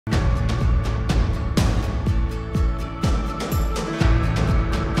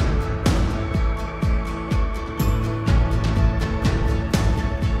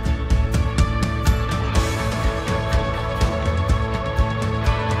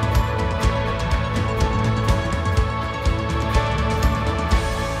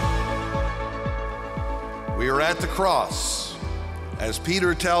the cross, as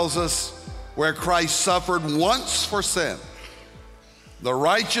Peter tells us, where Christ suffered once for sin, the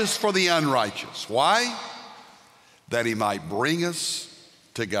righteous for the unrighteous. Why? That he might bring us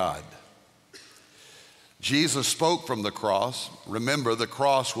to God. Jesus spoke from the cross. Remember, the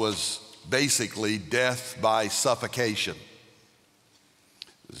cross was basically death by suffocation.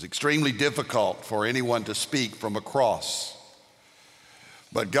 It was extremely difficult for anyone to speak from a cross.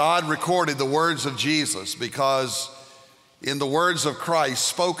 But God recorded the words of Jesus, because in the words of Christ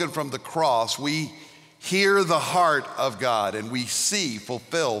spoken from the cross, we hear the heart of God and we see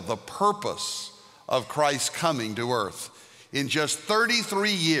fulfilled the purpose of Christ coming to earth. In just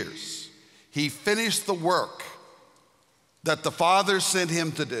 33 years, he finished the work that the Father sent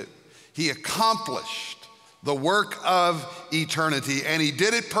him to do. He accomplished the work of eternity, and he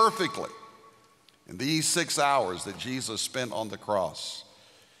did it perfectly. In these 6 hours that Jesus spent on the cross,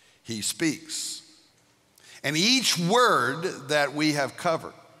 he speaks. And each word that we have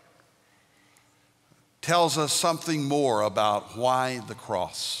covered tells us something more about why the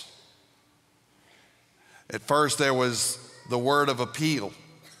cross. At first, there was the word of appeal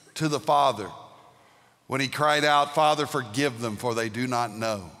to the Father when he cried out, "Father, forgive them, for they do not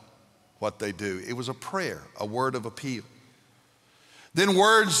know what they do." It was a prayer, a word of appeal. Then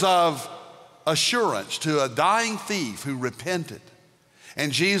words of assurance to a dying thief who repented.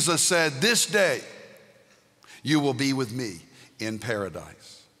 And Jesus said, "This day you will be with me in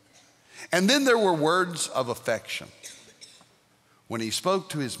paradise." And then there were words of affection when he spoke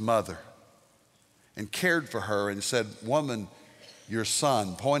to his mother and cared for her and said, "Woman, your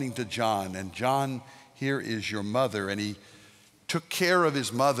son," pointing to John, and "John, here is your mother." And he took care of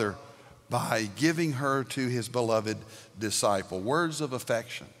his mother by giving her to his beloved disciple. Words of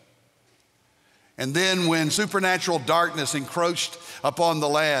affection. And then when supernatural darkness encroached upon the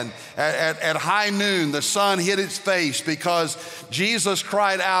land, at high noon, the sun hid its face because Jesus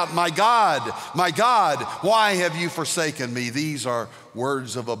cried out, my God, why have you forsaken me?" These are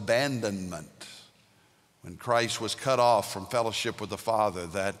words of abandonment. When Christ was cut off from fellowship with the Father,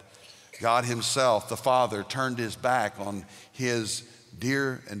 that God himself, the Father, turned his back on his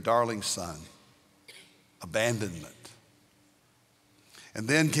dear and darling Son. Abandonment. And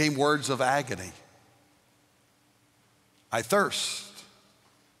then came words of agony. "I thirst."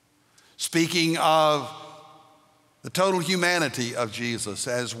 Speaking of the total humanity of Jesus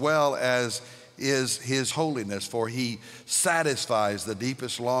as well as is his holiness, for he satisfies the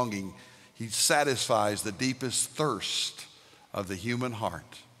deepest longing. He satisfies the deepest thirst of the human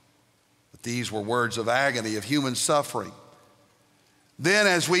heart. But these were words of agony, of human suffering. Then,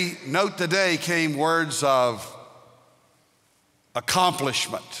 as we note today, came words of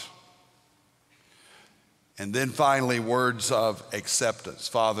accomplishment. And then finally, words of acceptance.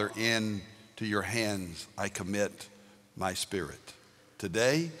 "Father, into your hands I commit my spirit."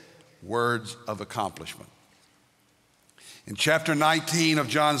 Today, words of accomplishment. In chapter 19 of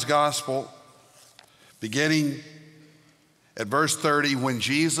John's Gospel, beginning at verse 30, when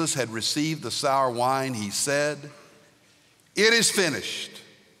Jesus had received the sour wine, he said, "It is finished."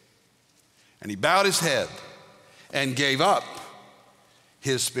 And he bowed his head and gave up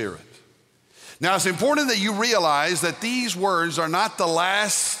his spirit. Now, it's important that you realize that these words are not the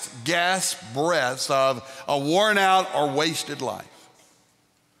last gasp breaths of a worn out or wasted life.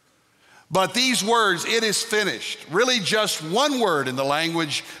 But these words, "it is finished," really just one word in the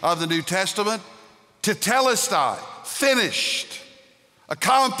language of the New Testament, tetelestai, finished,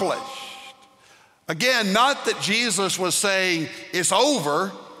 accomplished. Again, not that Jesus was saying it's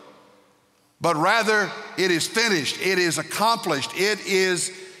over, but rather it is finished, it is accomplished, it is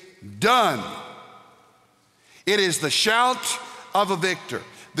done. It is the shout of a victor.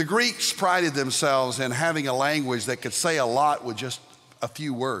 The Greeks prided themselves in having a language that could say a lot with just a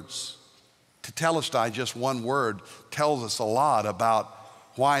few words. Tetelestai, just one word, tells us a lot about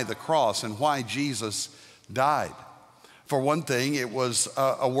why the cross and why Jesus died. For one thing, it was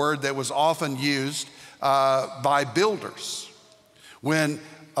a word that was often used by builders. When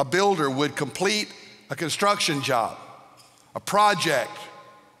a builder would complete a construction job, a project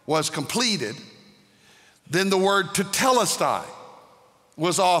was completed, then the word tetelestai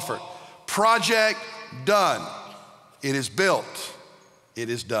was offered. Project done. It is built. It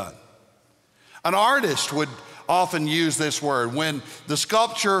is done. An artist would often use this word when the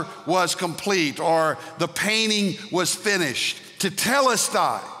sculpture was complete or the painting was finished.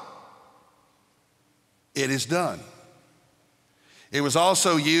 Tetelestai. It is done. It was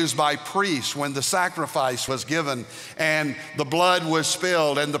also used by priests when the sacrifice was given and the blood was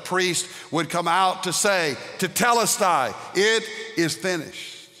spilled, and the priest would come out to say, tetelestai, it is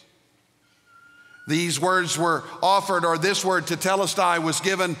finished. These words were offered, or this word tetelestai was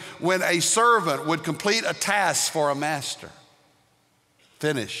given when a servant would complete a task for a master.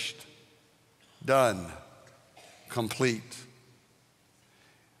 Finished, done, complete.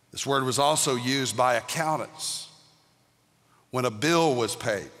 This word was also used by accountants when a bill was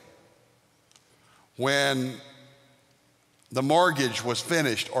paid, when the mortgage was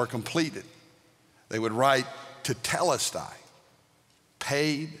finished or completed. They would write tetelestai,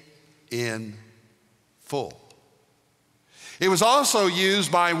 paid in full. It was also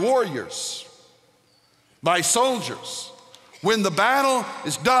used by warriors, by soldiers. When the battle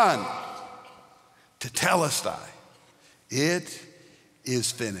is done, tetelestai, it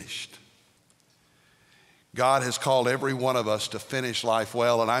is finished. God has called every one of us to finish life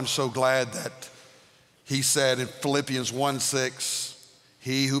well, and I'm so glad that he said in Philippians 1:6,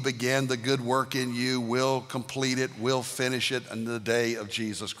 he who began the good work in you will complete it, will finish it in the day of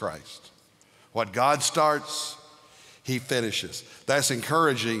Jesus Christ. What God starts, he finishes. That's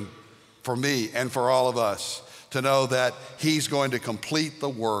encouraging for me and for all of us to know that he's going to complete the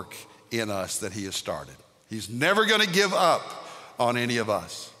work in us that he has started. He's never going to give up on any of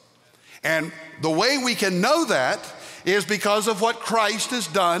us. And the way we can know that is because of what Christ has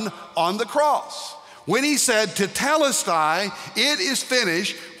done on the cross. When he said, tetelestai, it is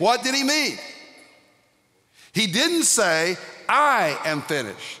finished, what did he mean? He didn't say, I am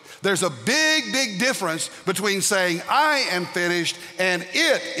finished. There's a big, big difference between saying, I am finished and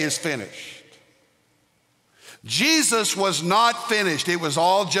it is finished. Jesus was not finished. It was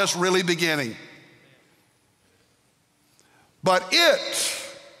all just really beginning. But it,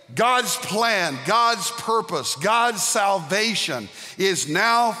 God's plan, God's purpose, God's salvation is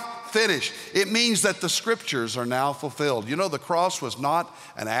now finished. It means that the scriptures are now fulfilled. You know, the cross was not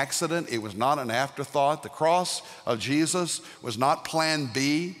an accident. It was not an afterthought. The cross of Jesus was not plan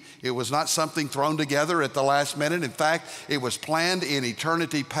B. It was not something thrown together at the last minute. In fact, it was planned in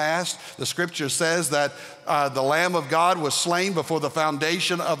eternity past. The scripture says that the Lamb of God was slain before the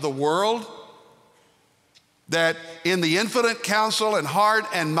foundation of the world. That in the infinite counsel and heart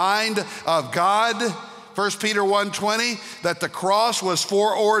and mind of God, 1 Peter 1:20, that the cross was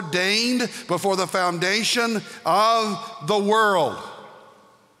foreordained before the foundation of the world.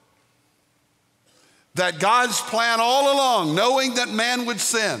 That God's plan all along, knowing that man would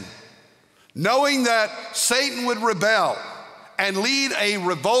sin, knowing that Satan would rebel and lead a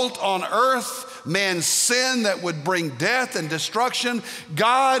revolt on earth, man's sin that would bring death and destruction,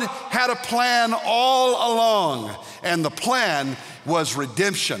 God had a plan all along, and the plan was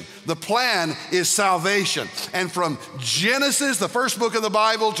redemption. The plan is salvation. And from Genesis, the first book of the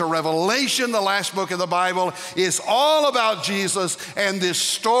Bible, to Revelation, the last book of the Bible, is all about Jesus and this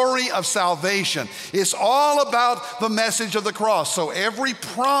story of salvation. It's all about the message of the cross. So every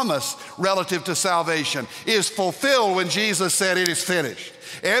promise relative to salvation is fulfilled when Jesus said it is finished.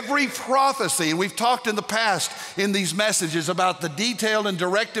 Every prophecy, and we've talked in the past in these messages about the detailed and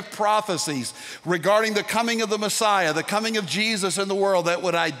directive prophecies regarding the coming of the Messiah, the coming of Jesus in the world that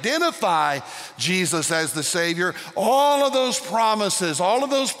would identify Jesus as the Savior. All of those promises, all of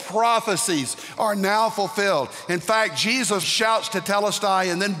those prophecies are now fulfilled. In fact, Jesus shouts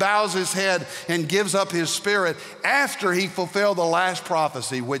tetelestai and then bows his head and gives up his spirit after he fulfilled the last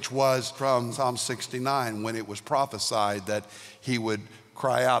prophecy, which was from Psalm 69, when it was prophesied that he would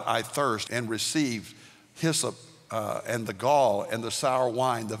cry out, I thirst, and receive hyssop and the gall and the sour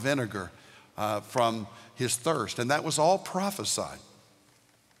wine, the vinegar from his thirst. And that was all prophesied.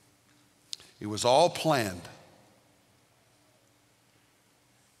 It was all planned.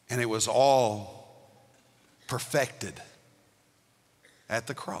 And it was all perfected at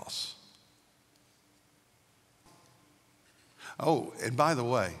the cross. Oh, and by the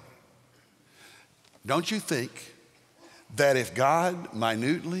way, don't you think that if God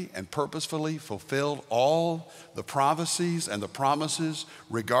minutely and purposefully fulfilled all the prophecies and the promises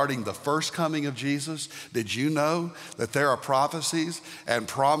regarding the first coming of Jesus, did you know that there are prophecies and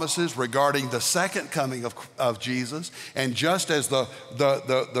promises regarding the second coming of Jesus? And just as the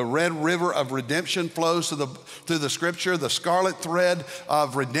red river of redemption flows through the scripture, the scarlet thread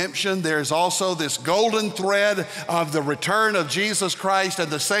of redemption, there's also this golden thread of the return of Jesus Christ.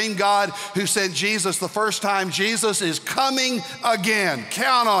 And the same God who sent Jesus the first time, Jesus is coming again.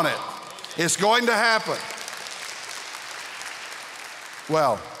 Count on it. It's going to happen.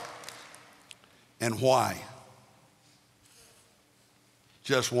 Well, and why?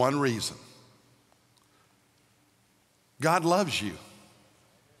 Just one reason. God loves you.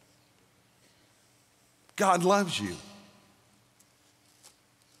 God loves you.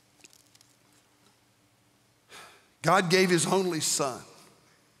 God gave his only son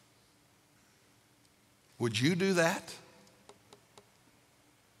Would you do that?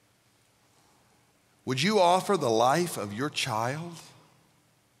 Would you offer the life of your child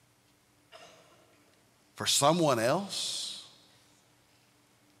for someone else?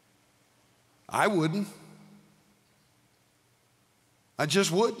 I wouldn't. I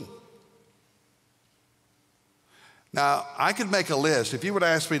just wouldn't. Now, I could make a list. If you were to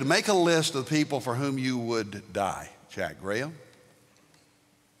ask me to make a list of the people for whom you would die, Jack Graham,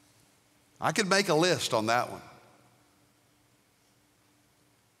 I could make a list on that one.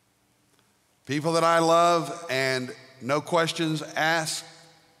 People that I love and no questions asked,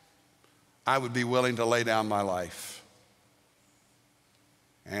 I would be willing to lay down my life.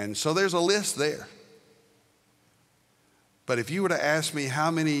 And so there's a list there. But if you were to ask me how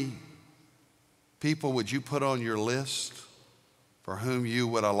many people would you put on your list for whom you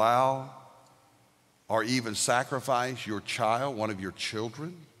would allow or even sacrifice your child, one of your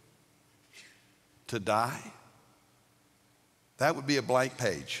children, to die, that would be a blank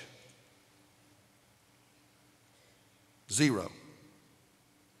page. 0.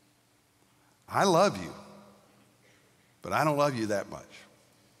 I love you, but I don't love you that much.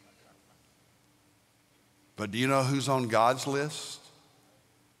 But do you know who's on God's list?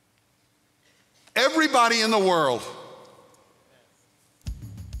 Everybody in the world.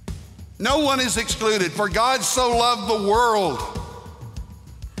 No one is excluded. For God so loved the world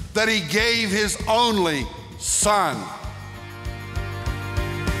that he gave his only Son.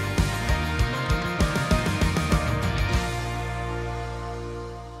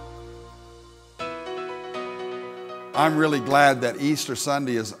 I'm really glad that Easter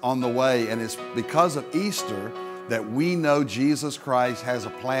Sunday is on the way, and it's because of Easter that we know Jesus Christ has a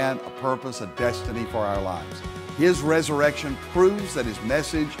plan, a purpose, a destiny for our lives. His resurrection proves that his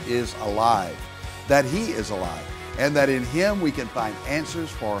message is alive, that he is alive, and that in him we can find answers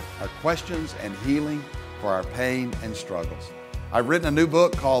for our questions and healing for our pain and struggles. I've written a new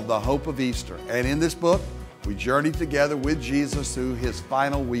book called The Hope of Easter, and in this book, we journey together with Jesus through his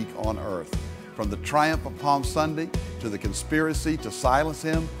final week on earth. From the triumph of Palm Sunday to the conspiracy to silence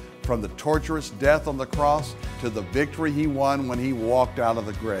him, from the torturous death on the cross to the victory he won when he walked out of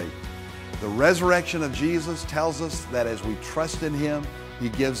the grave. The resurrection of Jesus tells us that as we trust in him, he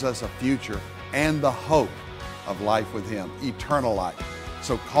gives us a future and the hope of life with him, eternal life.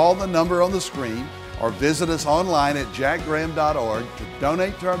 So call the number on the screen or visit us online at jackgraham.org to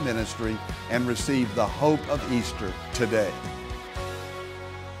donate to our ministry and receive the hope of Easter today.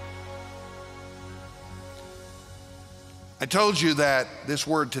 I told you that this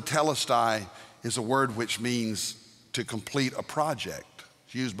word tetelestai is a word which means to complete a project.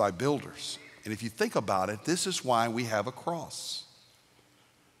 It's used by builders. And if you think about it, this is why we have a cross.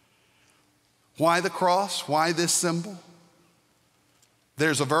 Why the cross? Why this symbol?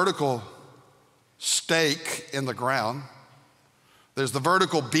 There's a vertical stake in the ground. There's the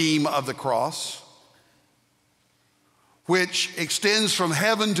vertical beam of the cross, which extends from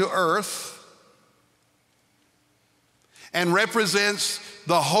heaven to earth and represents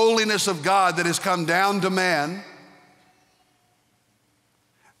the holiness of God that has come down to man.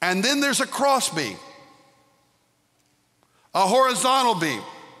 And then there's a cross beam, a horizontal beam,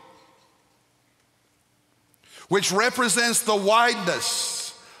 which represents the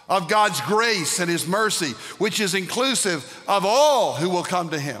wideness of God's grace and his mercy, which is inclusive of all who will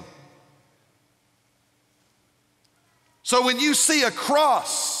come to him. So when you see a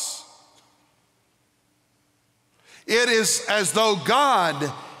cross, it is as though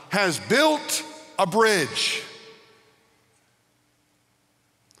God has built a bridge.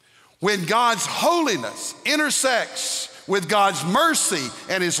 When God's holiness intersects with God's mercy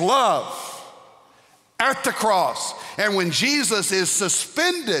and his love at the cross, and when Jesus is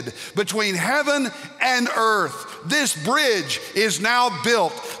suspended between heaven and earth, this bridge is now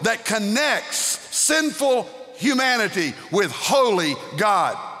built that connects sinful humanity with holy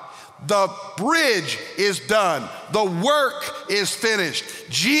God. The bridge is done. The work is finished.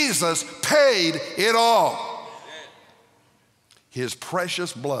 Jesus paid it all. His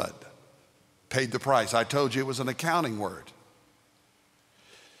precious blood paid the price. I told you it was an accounting word.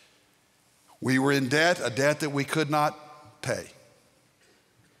 We were in debt, a debt that we could not pay,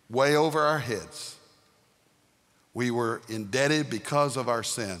 way over our heads. We were indebted because of our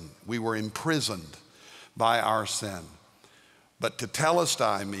sin. We were imprisoned by our sin. But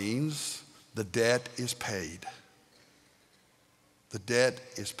tetelestai means the debt is paid. The debt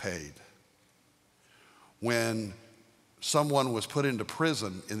is paid. When someone was put into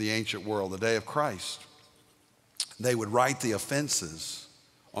prison in the ancient world, the day of Christ, they would write the offenses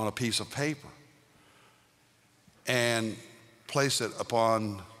on a piece of paper and place it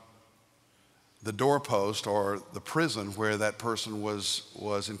upon the doorpost or the prison where that person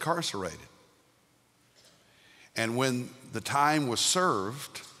was incarcerated. And when the time was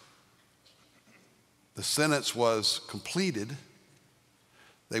served, the sentence was completed,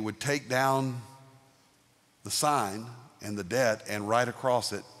 they would take down the sign and the debt and write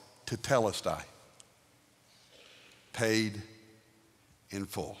across it, "Tetelestai," paid in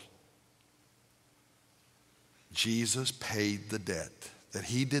full. Jesus paid the debt that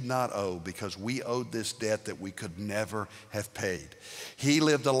he did not owe because we owed this debt that we could never have paid. He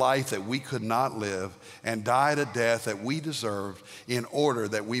lived a life that we could not live and died a death that we deserved in order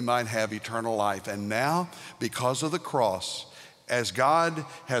that we might have eternal life. And now, because of the cross, as God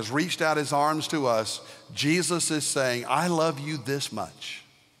has reached out his arms to us, Jesus is saying, I love you this much.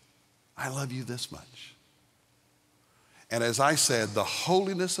 I love you this much. And as I said, the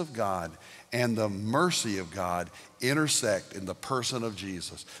holiness of God and the mercy of God intersect in the person of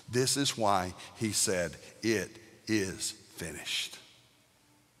Jesus. This is why he said, it is finished.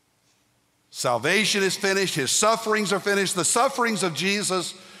 Salvation is finished. His sufferings are finished. The sufferings of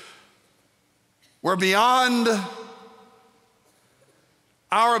Jesus were beyond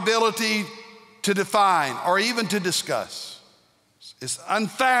our ability to define or even to discuss. It's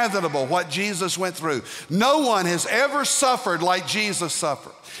unfathomable what Jesus went through. No one has ever suffered like Jesus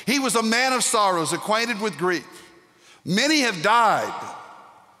suffered. He was a man of sorrows, acquainted with grief. Many have died.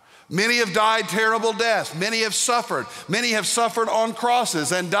 Many have died terrible deaths. Many have suffered. Many have suffered on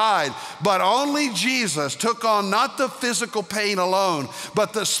crosses and died. But only Jesus took on not the physical pain alone,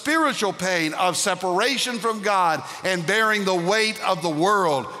 but the spiritual pain of separation from God and bearing the weight of the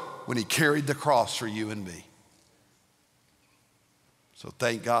world when he carried the cross for you and me. So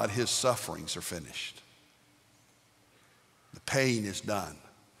thank God his sufferings are finished. The pain is done.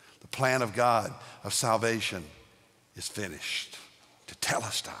 The plan of God of salvation is finished.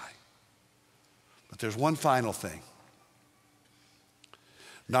 Tetelestai. But there's one final thing.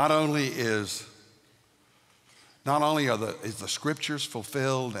 Not only is the scriptures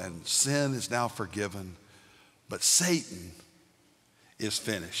fulfilled and sin is now forgiven, but Satan is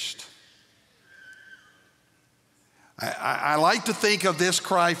finished. I like to think of this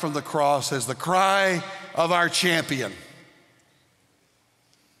cry from the cross as the cry of our champion.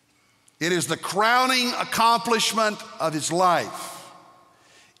 It is the crowning accomplishment of his life.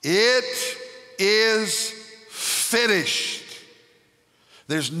 It is finished.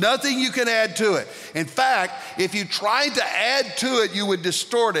 There's nothing you can add to it. In fact, if you tried to add to it, you would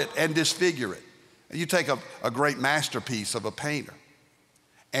distort it and disfigure it. You take a great masterpiece of a painter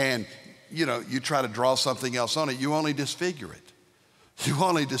and you try to draw something else on it, you only disfigure it. You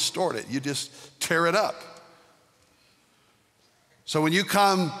only distort it. You just tear it up. So when you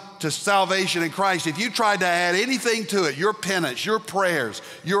come to salvation in Christ, if you tried to add anything to it, your penance, your prayers,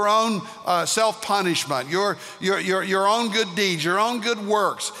 your own self-punishment, your own good deeds, your own good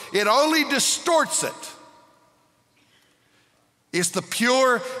works, it only distorts it. It's the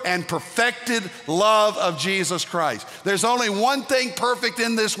pure and perfected love of Jesus Christ. There's only one thing perfect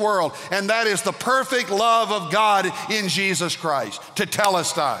in this world, and that is the perfect love of God in Jesus Christ,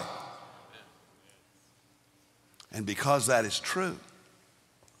 tetelestai. And because that is true,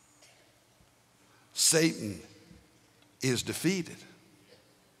 Satan is defeated.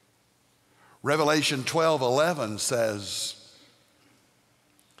 Revelation 12:11 says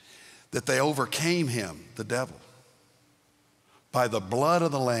that they overcame him, the devil, by the blood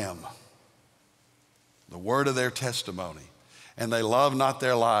of the Lamb, the word of their testimony, and they loved not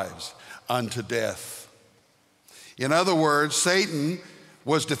their lives unto death. In other words, Satan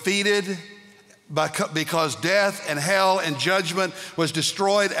was defeated because death and hell and judgment was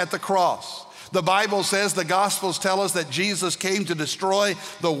destroyed at the cross. The Bible says, the Gospels tell us that Jesus came to destroy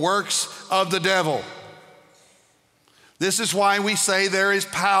the works of the devil. This is why we say there is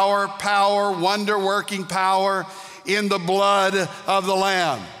power, wonder-working power in the blood of the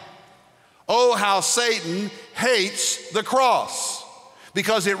Lamb. Oh, how Satan hates the cross,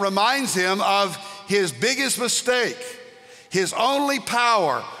 because it reminds him of his biggest mistake. His only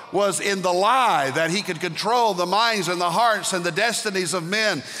power was in the lie that he could control the minds and the hearts and the destinies of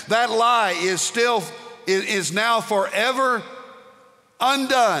men. That lie is now forever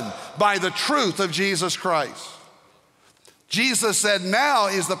undone by the truth of Jesus Christ. Jesus said, now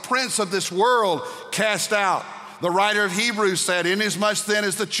is the prince of this world cast out. The writer of Hebrews said, inasmuch then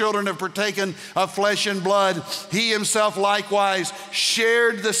as the children have partaken of flesh and blood, he himself likewise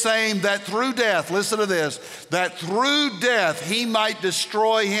shared the same, that through death, listen to this, that through death he might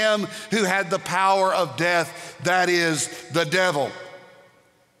destroy him who had the power of death, that is the devil.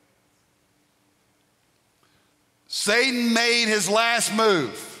 Satan made his last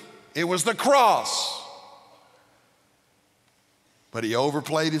move. It was the cross. But he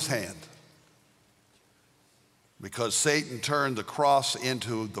overplayed his hand because Satan turned the cross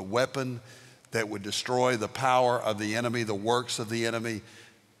into the weapon that would destroy the power of the enemy, the works of the enemy,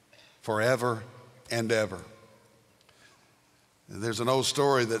 forever and ever. There's an old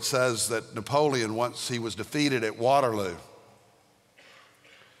story that says that Napoleon, once he was defeated at Waterloo,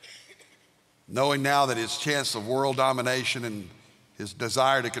 knowing now that his chance of world domination and his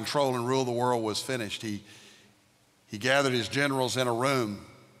desire to control and rule the world was finished, he gathered his generals in a room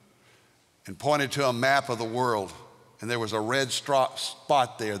and pointed to a map of the world. And there was a red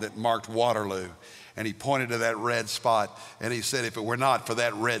spot there that marked Waterloo. And he pointed to that red spot and he said, if it were not for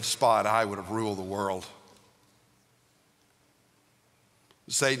that red spot, I would have ruled the world.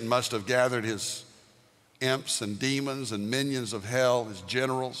 Satan must have gathered his imps and demons and minions of hell, his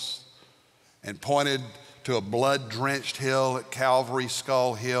generals, and pointed to a blood-drenched hill at Calvary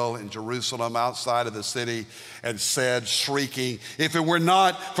Skull Hill in Jerusalem outside of the city and said, shrieking, if it were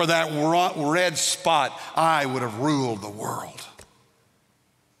not for that red spot, I would have ruled the world.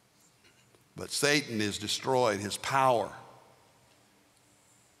 But Satan is destroyed. His power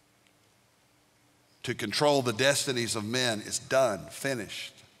to control the destinies of men is done,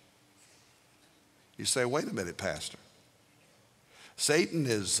 finished. You say, wait a minute, Pastor. Satan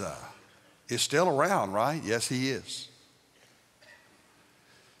is still around, right? Yes, he is.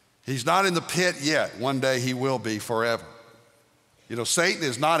 He's not in the pit yet. One day he will be forever. You know, Satan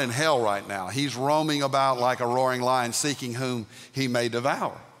is not in hell right now. He's roaming about like a roaring lion, seeking whom he may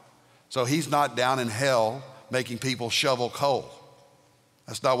devour. So he's not down in hell making people shovel coal.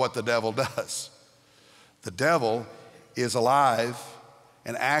 That's not what the devil does. The devil is alive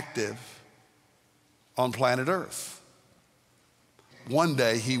and active on planet Earth. One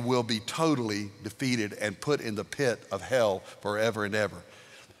day he will be totally defeated and put in the pit of hell forever and ever.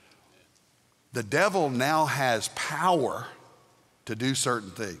 The devil now has power to do certain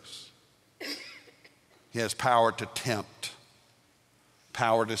things. He has power to tempt,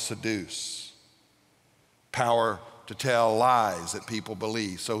 power to seduce, power to tell lies that people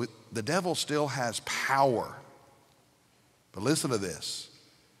believe. So the devil still has power. But listen to this.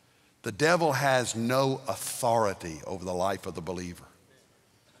 The devil has no authority over the life of the believer.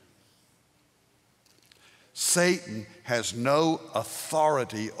 Satan has no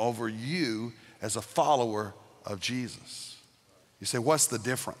authority over you as a follower of Jesus. You say, what's the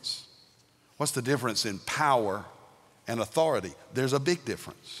difference? What's the difference in power and authority? There's a big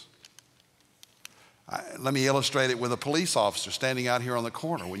difference. Let me illustrate it with a police officer standing out here on the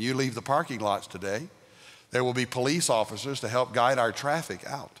corner. When you leave the parking lots today, there will be police officers to help guide our traffic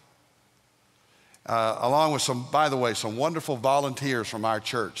out. Along with some, by the way, some wonderful volunteers from our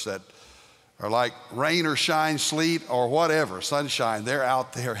church that are like rain or shine, sleet or whatever, sunshine, they're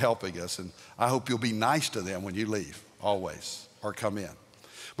out there helping us. And I hope you'll be nice to them when you leave, always, or come in.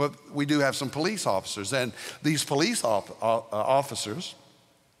 But we do have some police officers, and these police officers,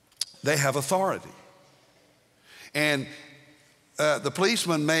 they have authority. And the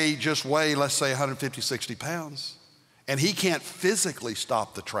policeman may just weigh, let's say, 150, 60 pounds, and he can't physically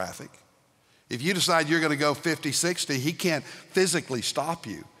stop the traffic. If you decide you're going to go 50, 60, he can't physically stop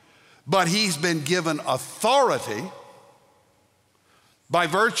you. But he's been given authority by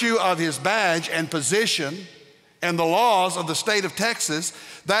virtue of his badge and position and the laws of the state of Texas.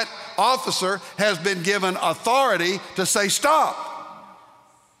 That officer has been given authority to say stop.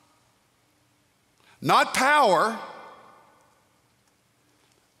 Not power,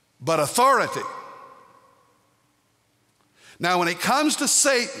 but authority. Now, when it comes to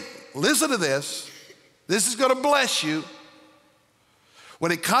Satan, listen to this. This is going to bless you.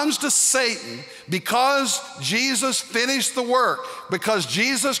 When it comes to Satan, because Jesus finished the work, because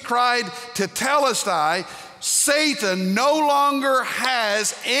Jesus cried tetelestai, Satan no longer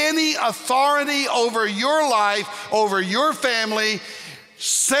has any authority over your life, over your family.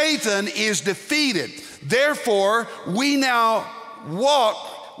 Satan is defeated. Therefore, we now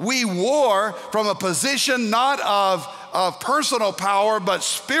war from a position not of personal power, but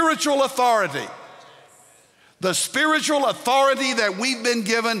spiritual authority. The spiritual authority that we've been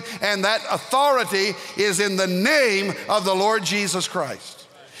given, and that authority is in the name of the Lord Jesus Christ.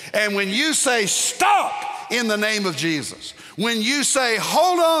 And when you say stop in the name of Jesus, when you say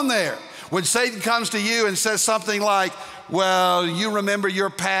hold on there, when Satan comes to you and says something like, well, you remember your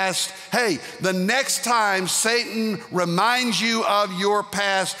past. Hey, the next time Satan reminds you of your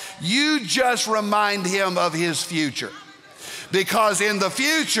past, you just remind him of his future. Because in the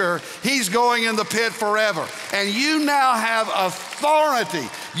future, he's going in the pit forever. And you now have authority.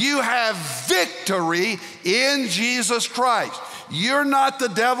 You have victory in Jesus Christ. You're not the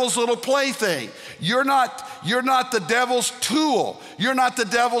devil's little plaything. You're not the devil's tool. You're not the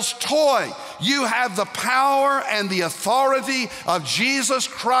devil's toy. You have the power and the authority of Jesus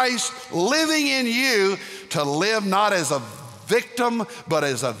Christ living in you to live not as a victim, but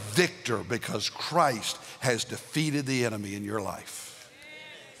as a victor, because Christ has defeated the enemy in your life.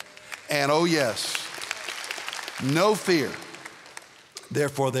 And oh yes, no fear.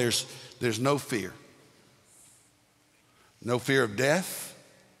 Therefore, there's no fear. No fear of death,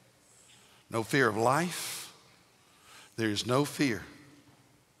 no fear of life. There's no fear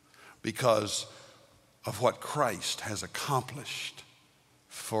because of what Christ has accomplished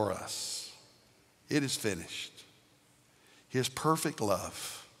for us. It is finished. His perfect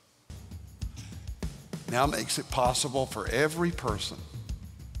love now makes it possible for every person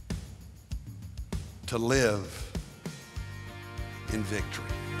to live in victory.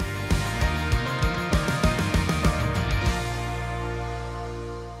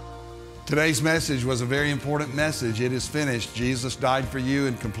 Today's message was a very important message. It is finished. Jesus died for you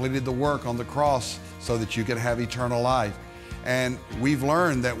and completed the work on the cross so that you could have eternal life. And we've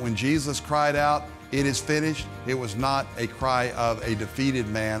learned that when Jesus cried out, "It is finished," it was not a cry of a defeated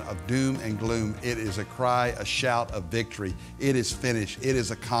man, of doom and gloom. It is a cry, a shout of victory. It is finished. It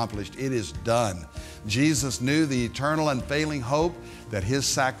is accomplished. It is done. Jesus knew the eternal unfailing hope that his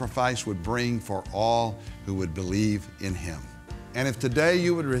sacrifice would bring for all who would believe in him. And if today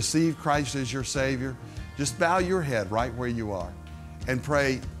you would receive Christ as your Savior, just bow your head right where you are and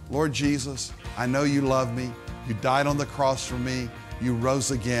pray, "Lord Jesus, I know you love me. You died on the cross for me. You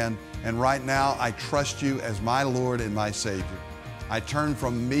rose again. And right now I trust you as my Lord and my Savior. I turn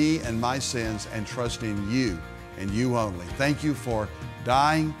from me and my sins and trust in you and you only. Thank you for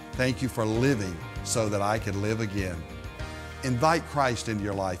dying. Thank you for living so that I could live again." Invite Christ into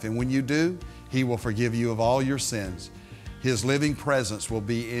your life. And when you do, he will forgive you of all your sins. His living presence will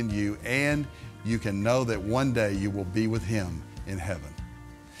be in you, and you can know that one day you will be with him in heaven.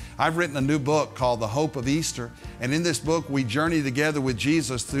 I've written a new book called The Hope of Easter, and in this book we journey together with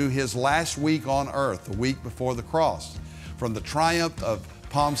Jesus through his last week on earth, the week before the cross. From the triumph of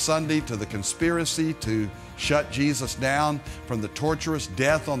Palm Sunday to the conspiracy to shut Jesus down, from the torturous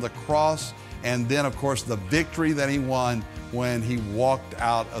death on the cross, and then of course the victory that he won when he walked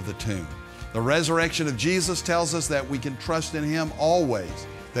out of the tomb. The resurrection of Jesus tells us that we can trust in him always,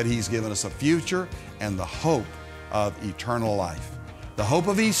 that he's given us a future and the hope of eternal life. The Hope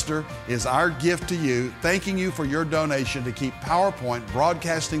of Easter is our gift to you, thanking you for your donation to keep PowerPoint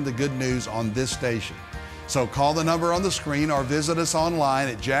broadcasting the good news on this station. So call the number on the screen or visit us online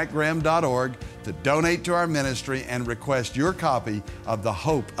at jackgraham.org to donate to our ministry and request your copy of The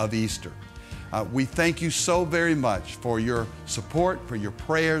Hope of Easter. We thank you so very much for your support, for your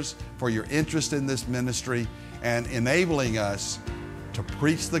prayers, for your interest in this ministry, and enabling us to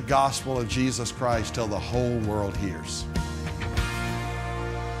preach the gospel of Jesus Christ till the whole world hears.